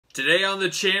Today on the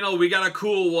channel, we got a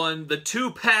cool one. The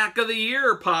 2-pack of the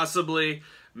year, possibly.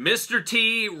 Mr.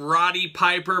 T, Roddy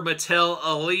Piper, Mattel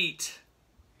Elite.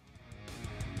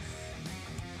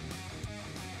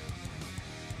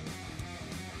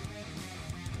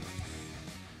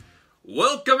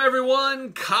 Welcome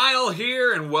everyone, Kyle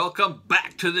here, and welcome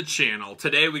back to the channel.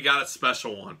 Today we got a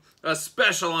special one, a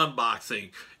special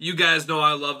unboxing. You guys know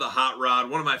I love the Hot Rod,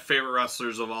 one of my favorite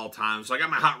wrestlers of all time, so I got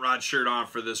my Hot Rod shirt on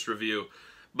for this review.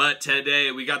 But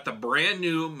today we got the brand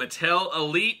new Mattel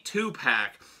Elite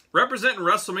 2-pack, representing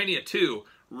WrestleMania 2,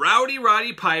 Rowdy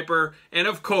Roddy Piper, and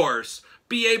of course,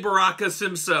 B.A. Baracus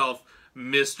himself,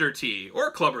 Mr. T,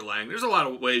 or Clubber Lang. There's a lot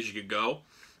of ways you could go.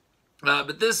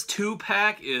 But this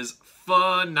 2-pack is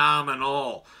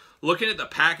phenomenal. Looking at the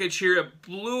package here, it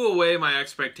blew away my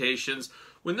expectations.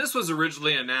 When this was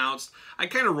originally announced, I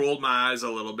kind of rolled my eyes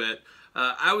a little bit.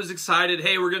 I was excited,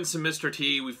 hey, we're getting some Mr.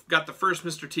 T. We've got the first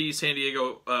Mr. T San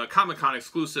Diego Comic-Con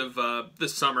exclusive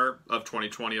this summer of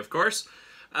 2020, of course.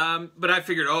 But I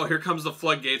figured, oh, here comes the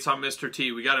floodgates on Mr.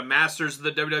 T. We got a Masters of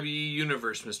the WWE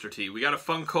Universe Mr. T. We got a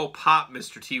Funko Pop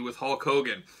Mr. T with Hulk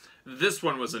Hogan. This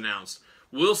one was announced.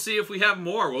 We'll see if we have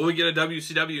more. Will we get a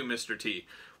WCW Mr. T?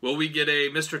 Will we get a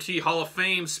Mr. T Hall of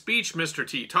Fame speech Mr.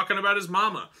 T talking about his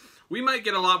mama? We might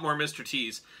get a lot more Mr.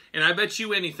 T's. And I bet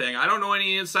you anything, I don't know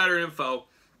any insider info,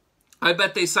 I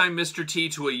bet they signed Mr. T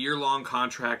to a year-long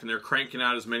contract and they're cranking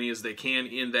out as many as they can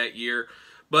in that year.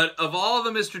 But of all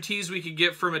the Mr. T's we could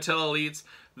get for Mattel Elites,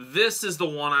 this is the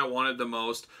one I wanted the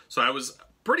most. So I was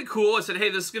pretty cool. I said, hey,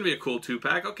 this is going to be a cool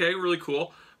 2-pack. Okay, really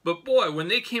cool. But boy, when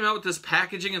they came out with this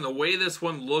packaging and the way this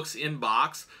one looks in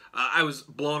box, I was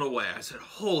blown away. I said,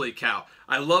 holy cow.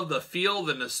 I love the feel,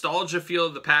 the nostalgia feel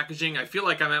of the packaging. I feel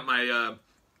like I'm at my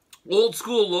old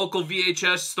school local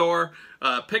VHS store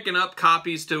picking up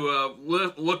copies to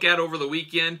look at over the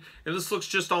weekend. And this looks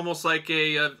just almost like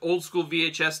a old school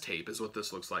VHS tape is what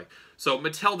this looks like. So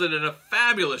Mattel did a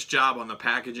fabulous job on the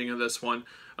packaging of this one.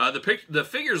 The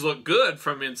figures look good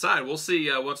from inside. We'll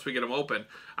see once we get them open.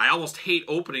 I almost hate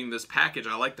opening this package.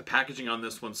 I like the packaging on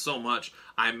this one so much.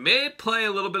 I may play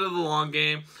a little bit of the long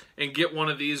game and get one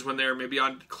of these when they're maybe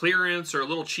on clearance or a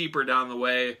little cheaper down the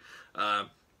way.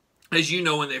 As you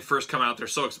know, when they first come out, they're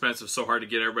so expensive, so hard to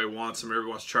get. Everybody wants them.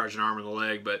 Everybody wants to charge an arm and a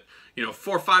leg. But, you know,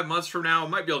 4 or 5 months from now, I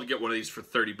might be able to get one of these for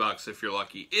 30 bucks if you're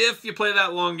lucky. If you play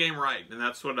that long game right, and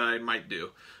that's what I might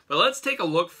do. But let's take a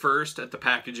look first at the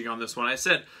packaging on this one. I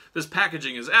said this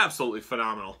packaging is absolutely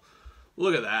phenomenal.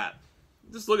 Look at that.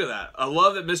 Just look at that. I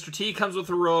love that Mr. T comes with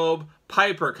a robe.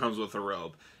 Piper comes with a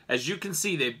robe. As you can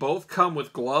see, they both come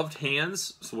with gloved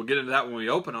hands, so we'll get into that when we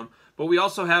open them. But we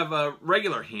also have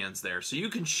regular hands there, so you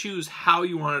can choose how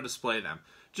you want to display them.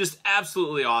 Just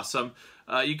absolutely awesome.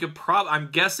 You could I'm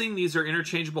guessing these are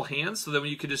interchangeable hands, so then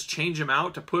you could just change them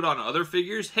out to put on other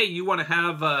figures. Hey, you want to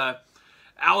have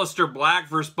Aleister Black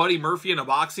versus Buddy Murphy in a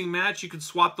boxing match? You can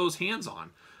swap those hands on.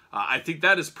 I think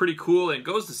that is pretty cool, and it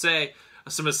goes to say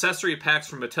some accessory packs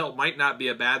from Mattel might not be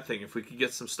a bad thing if we could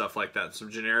get some stuff like that,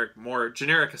 some more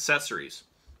generic accessories.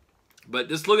 But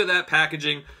just look at that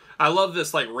packaging. I love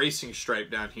this like racing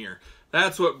stripe down here.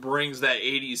 That's what brings that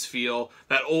 80s feel,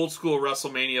 that old school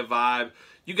WrestleMania vibe.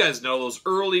 You guys know those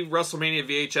early WrestleMania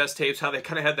VHS tapes, how they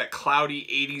kind of had that cloudy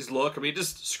 80s look. I mean, it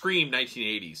just screamed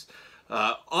 1980s.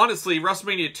 Honestly,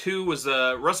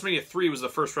 WrestleMania 3 was the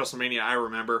first WrestleMania I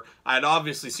remember. I had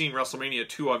obviously seen WrestleMania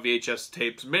 2 on VHS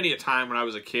tapes many a time when I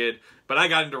was a kid, but I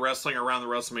got into wrestling around the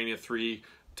WrestleMania 3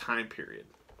 time period.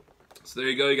 So there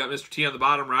you go. You got Mr. T on the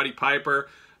bottom, Roddy Piper.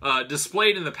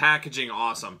 Displayed in the packaging,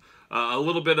 awesome. A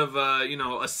little bit of, you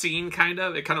know, a scene kind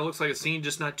of. It kind of looks like a scene,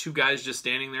 just not two guys just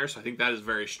standing there, so I think that is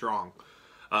very strong.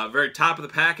 Very top of the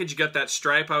package, you got that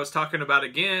stripe I was talking about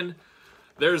again.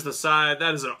 There's the side.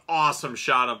 That is an awesome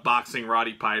shot of boxing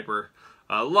Roddy Piper.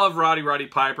 Love Roddy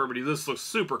Piper, but he just looks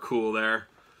super cool there.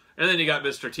 And then you got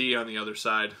Mr. T on the other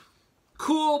side.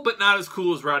 Cool, but not as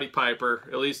cool as Roddy Piper,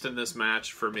 at least in this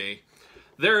match for me.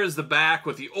 There is the back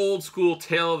with the old school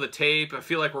tail of the tape. I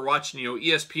feel like we're watching, you know,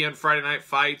 ESPN Friday Night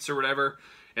Fights or whatever.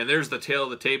 And there's the tail of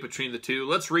the tape between the two.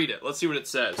 Let's read it. Let's see what it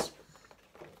says.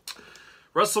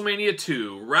 WrestleMania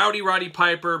 2, Rowdy Roddy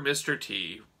Piper, Mr.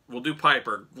 T. We'll do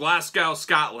Piper. Glasgow,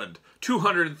 Scotland,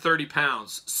 230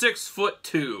 pounds,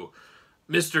 6'2".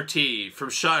 Mr. T from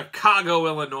Chicago,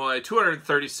 Illinois,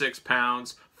 236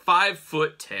 pounds,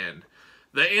 5'10".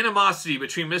 The animosity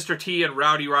between Mr. T and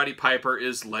Rowdy Roddy Piper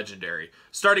is legendary.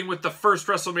 Starting with the first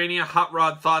WrestleMania, Hot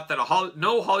Rod thought that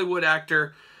no Hollywood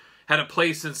actor had a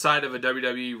place inside of a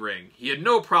WWE ring. He had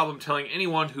no problem telling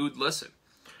anyone who'd listen.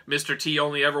 Mr. T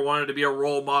only ever wanted to be a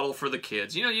role model for the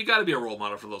kids. You know, you got to be a role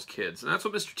model for those kids. And that's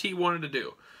what Mr. T wanted to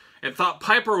do. and thought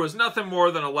Piper was nothing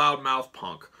more than a loudmouth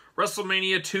punk.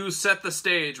 WrestleMania 2 set the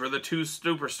stage where the two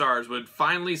superstars would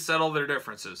finally settle their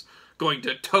differences, going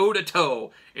to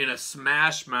toe-to-toe in a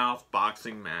smash-mouth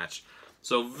boxing match.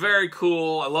 So very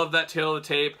cool. I love that tail of the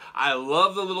tape. I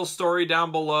love the little story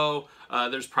down below.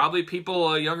 There's probably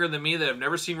people younger than me that have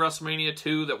never seen WrestleMania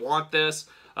 2 that want this,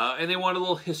 and they want a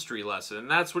little history lesson, and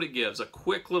that's what it gives, a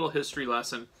quick little history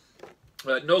lesson.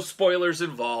 No spoilers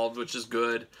involved, which is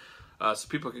good, so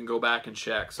people can go back and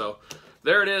check. So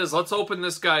there it is. Let's open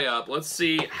this guy up. Let's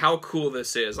see how cool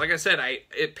this is. Like I said,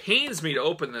 it pains me to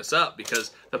open this up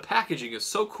because the packaging is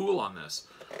so cool on this.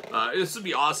 This would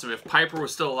be awesome if Piper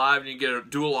was still alive and you get a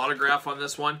dual autograph on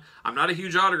this one. I'm not a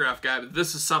huge autograph guy, but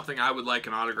this is something I would like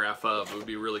an autograph of. It would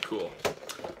be really cool.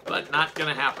 But not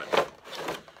going to happen.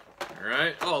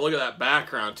 Alright. Oh, look at that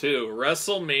background, too.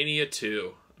 WrestleMania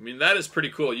 2. I mean, that is pretty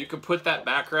cool. You can put that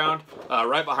background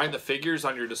right behind the figures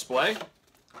on your display.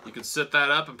 You can set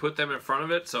that up and put them in front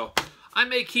of it. So I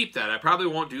may keep that. I probably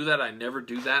won't do that. I never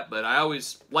do that, but I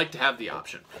always like to have the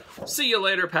option. See you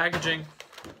later, packaging.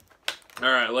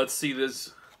 Alright, let's see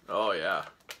this. Oh, yeah.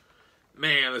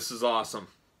 Man, this is awesome.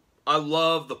 I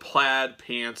love the plaid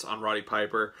pants on Roddy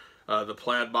Piper. The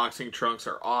plaid boxing trunks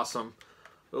are awesome.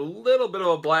 A little bit of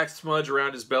a black smudge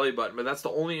around his belly button, but that's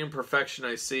the only imperfection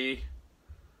I see.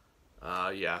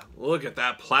 Yeah, look at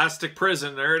that plastic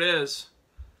prison. There it is.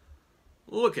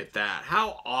 Look at that.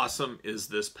 How awesome is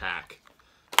this pack?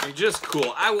 I mean, just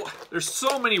cool. There's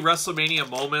so many WrestleMania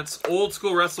moments, old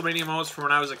school WrestleMania moments from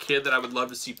when I was a kid that I would love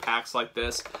to see packs like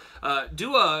this.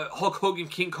 Do a Hulk Hogan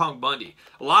King Kong Bundy.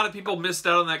 A lot of people missed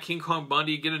out on that King Kong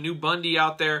Bundy. Get a new Bundy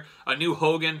out there, a new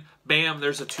Hogan. Bam,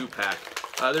 there's a 2-pack.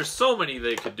 There's so many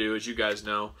they could do, as you guys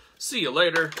know. See you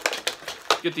later.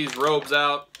 Get these robes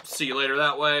out. See you later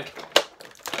that way.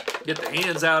 Get the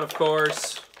hands out, of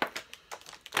course.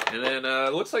 And then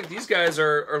it looks like these guys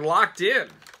are locked in,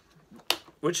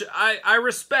 which I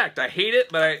respect. I hate it,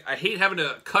 but I hate having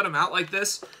to cut them out like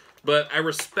this. But I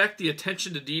respect the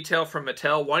attention to detail from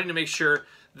Mattel, wanting to make sure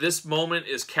this moment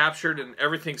is captured and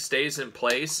everything stays in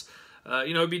place.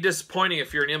 You know, it'd be disappointing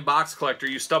if you're an in-box collector,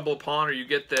 you stumble upon or you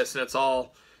get this and it's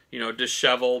all, you know,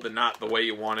 disheveled and not the way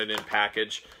you want it in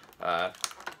package.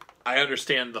 I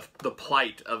understand the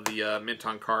plight of the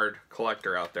mint-on-card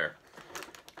collector out there.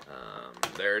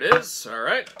 There it is. All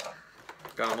right.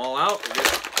 Got them all out. We'll get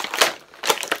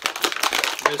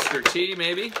Mr. T,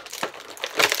 maybe.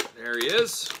 There he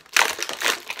is.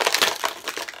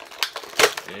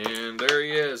 And there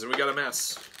he is. And we got a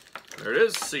mess. There it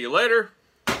is. See you later.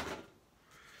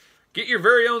 Get your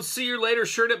very own See You Later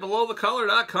shirt at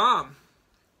belowthecolor.com.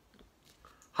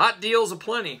 Hot deals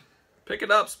aplenty. Pick it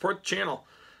up. Support the channel.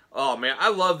 Oh, man. I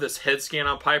love this head scan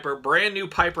on Piper. Brand new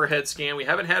Piper head scan. We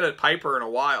haven't had a Piper in a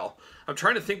while. I'm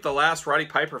trying to think the last Roddy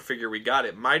Piper figure we got.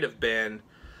 It might have been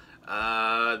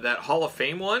that Hall of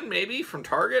Fame one, maybe, from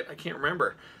Target. I can't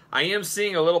remember. I am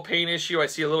seeing a little paint issue. I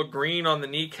see a little green on the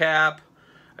kneecap.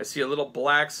 I see a little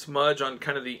black smudge on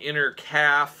kind of the inner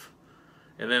calf.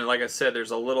 And then, like I said,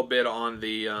 there's a little bit on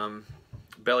the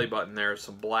belly button there,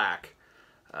 some black.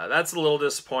 That's a little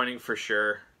disappointing for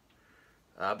sure.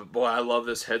 But boy, I love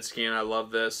this head scan. I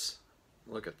love this.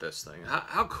 Look at this thing.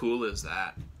 How cool is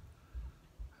that?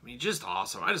 I mean, just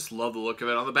awesome. I just love the look of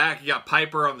it. On the back, you got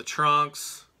Piper on the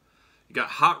trunks. You got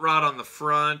Hot Rod on the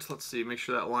front. Let's see, make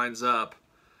sure that lines up.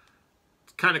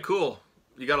 It's kind of cool.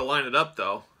 You got to line it up,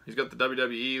 though. He's got the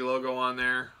WWE logo on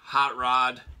there. Hot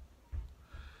Rod.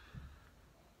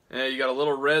 And you got a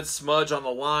little red smudge on the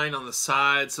line on the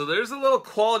side. So there's a little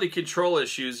quality control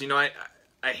issues. You know,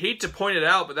 I hate to point it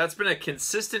out, but that's been a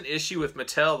consistent issue with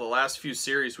Mattel the last few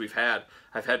series we've had.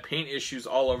 I've had paint issues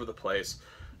all over the place.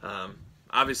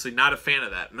 Obviously not a fan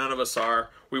of that. None of us are.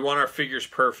 We want our figures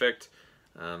perfect.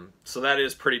 So that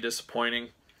is pretty disappointing.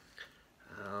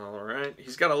 All right.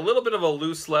 He's got a little bit of a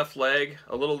loose left leg,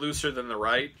 a little looser than the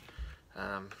right.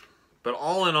 But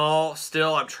all in all,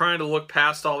 still, I'm trying to look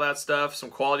past all that stuff, some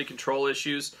quality control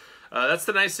issues. That's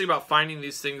the nice thing about finding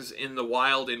these things in the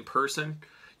wild in person.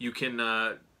 You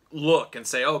can look and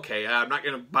say, okay, I'm not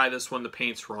going to buy this one, the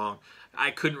paint's wrong.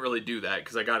 I couldn't really do that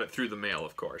because I got it through the mail,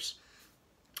 of course.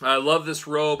 I love this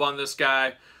robe on this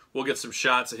guy. We'll get some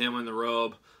shots of him in the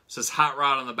robe. It says Hot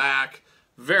Rod on the back.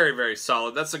 Very, very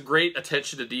solid. That's a great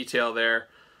attention to detail there.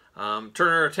 Turn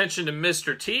our attention to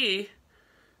Mr. T.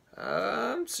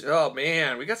 Oh,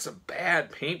 man, we got some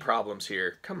bad paint problems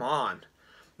here. Come on.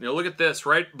 You know, look at this,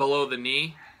 right below the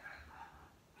knee.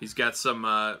 He's got some,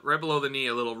 right below the knee,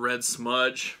 a little red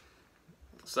smudge.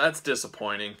 So that's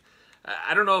disappointing.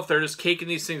 I don't know if they're just caking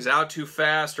these things out too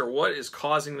fast or what is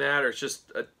causing that, or it's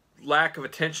just a lack of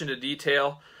attention to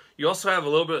detail. You also have a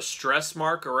little bit of stress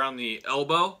mark around the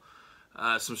elbow.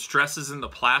 Some stresses in the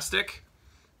plastic.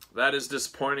 That is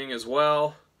disappointing as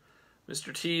well.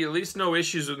 Mr. T, at least no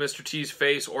issues with Mr. T's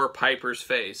face or Piper's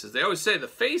face. As they always say, the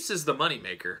face is the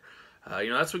moneymaker. You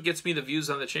know, that's what gets me the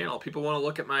views on the channel. People want to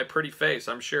look at my pretty face,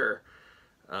 I'm sure.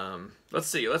 Let's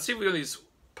see. Let's see if we get these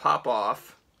pop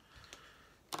off.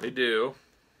 They do.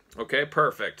 Okay,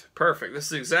 perfect. Perfect. This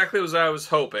is exactly what I was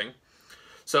hoping.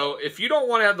 So if you don't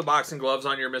want to have the boxing gloves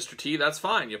on your Mr. T, that's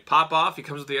fine. You pop off. He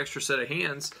comes with the extra set of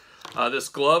hands. This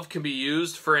glove can be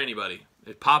used for anybody.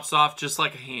 It pops off just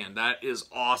like a hand. That is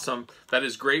awesome. That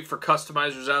is great for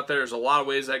customizers out there. There's a lot of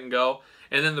ways that can go.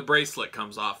 And then the bracelet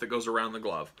comes off that goes around the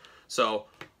glove. So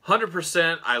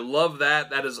 100%, I love that.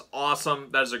 That is awesome.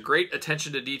 That is a great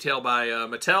attention to detail by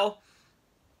Mattel.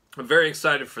 I'm very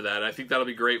excited for that. I think that'll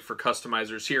be great for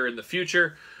customizers here in the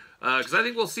future. Because I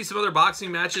think we'll see some other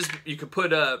boxing matches. You could put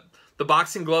the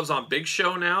boxing gloves on Big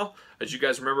Show now. As you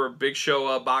guys remember, Big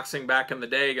Show boxing back in the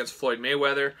day against Floyd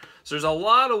Mayweather. So there's a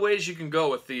lot of ways you can go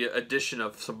with the addition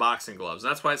of some boxing gloves. And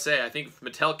that's why I say I think if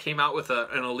Mattel came out with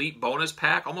an elite bonus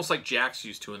pack, almost like Jax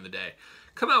used to in the day.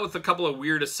 Come out with a couple of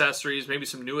weird accessories, maybe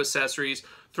some new accessories.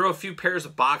 Throw a few pairs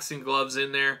of boxing gloves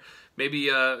in there.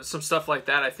 Maybe some stuff like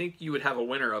that. I think you would have a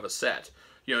winner of a set.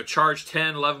 You know, charge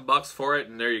 10, 11 bucks for it,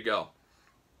 and there you go.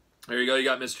 There you go. You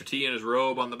got Mr. T in his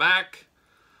robe on the back.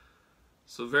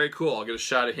 So very cool. I'll get a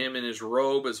shot of him in his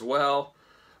robe as well.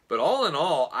 But all in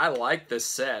all, I like this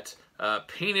set.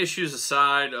 Paint issues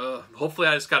aside, hopefully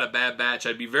I just got a bad batch.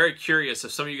 I'd be very curious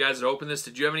if some of you guys had opened this.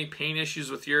 Did you have any paint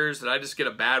issues with yours? Did I just get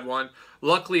a bad one?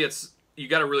 Luckily, you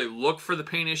got to really look for the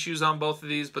paint issues on both of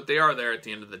these, but they are there at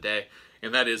the end of the day,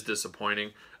 and that is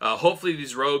disappointing. Hopefully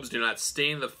these robes do not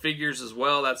stain the figures as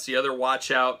well. That's the other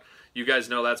watch out. You guys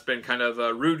know that's been kind of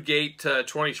a Rudegate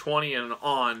 2020 and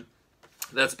on.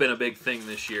 That's been a big thing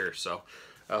this year, so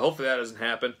hopefully that doesn't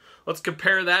happen. Let's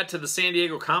compare that to the San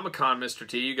Diego Comic-Con Mr.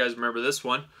 T. You guys remember this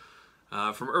one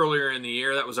from earlier in the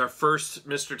year. That was our first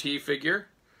Mr. T figure.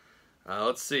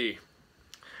 Let's see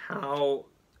how...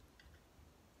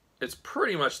 It's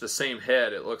pretty much the same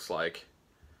head, it looks like.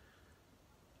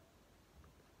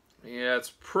 Yeah,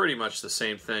 it's pretty much the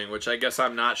same thing, which I guess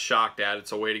I'm not shocked at.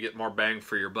 It's a way to get more bang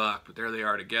for your buck, but there they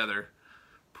are together.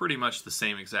 Pretty much the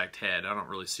same exact head. I don't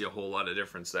really see a whole lot of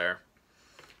difference there.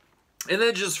 And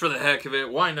then just for the heck of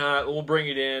it, why not? We'll bring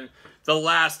it in. The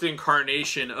last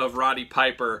incarnation of Roddy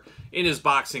Piper in his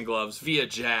boxing gloves via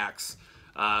Jax.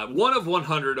 1 of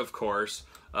 100, of course.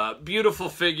 Beautiful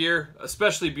figure,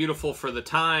 especially beautiful for the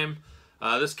time.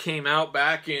 This came out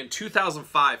back in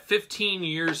 2005. 15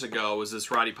 years ago was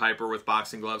this Roddy Piper with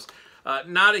boxing gloves.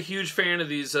 Not a huge fan of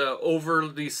these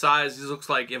overly sized. These looks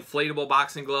like inflatable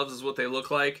boxing gloves is what they look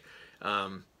like.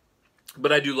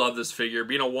 But I do love this figure.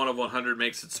 Being a 1 of 100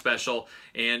 makes it special.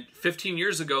 And 15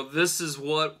 years ago, this is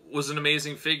what was an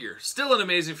amazing figure. Still an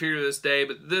amazing figure to this day,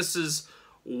 but this is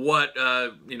what,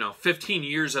 15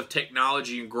 years of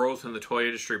technology and growth in the toy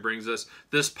industry brings us.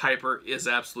 This Piper is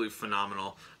absolutely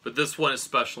phenomenal. But this one is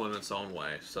special in its own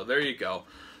way. So there you go.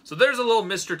 So there's a little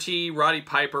Mr. T, Roddy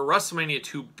Piper, WrestleMania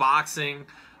 2 boxing,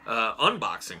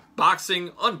 unboxing. Boxing,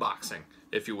 unboxing,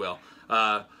 if you will.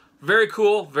 Very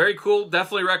cool, very cool.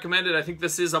 Definitely recommend it. I think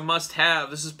this is a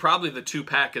must-have. This is probably the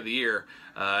 2-pack of the year.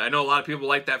 I know a lot of people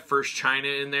like that first China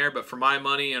in there, but for my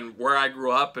money and where I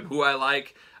grew up and who I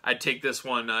like, I'd take this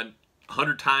one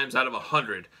 100 times out of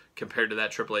 100 compared to that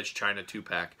Triple H China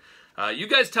 2-pack. You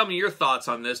guys tell me your thoughts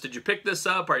on this. Did you pick this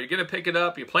up? Are you going to pick it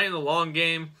up? You're playing the long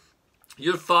game.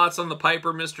 Your thoughts on the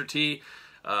Piper Mr. T.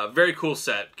 Very cool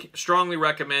set. Strongly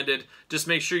recommended. Just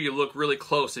make sure you look really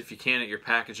close if you can at your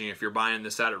packaging if you're buying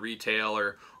this out at retail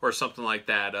or something like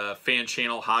that. Fan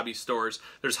channel, hobby stores.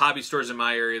 There's hobby stores in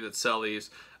my area that sell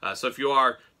these. So if you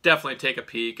are, definitely take a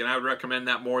peek. And I would recommend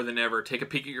that more than ever. Take a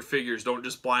peek at your figures. Don't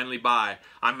just blindly buy.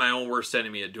 I'm my own worst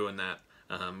enemy at doing that.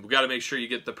 We've got to make sure you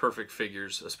get the perfect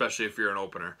figures, especially if you're an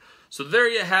opener. So there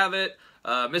you have it.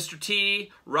 Mr.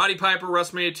 T, Roddy Piper,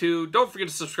 WrestleMania 2. Don't forget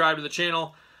to subscribe to the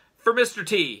channel. For Mr.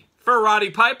 T, for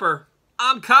Roddy Piper,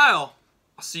 I'm Kyle.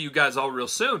 I'll see you guys all real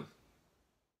soon.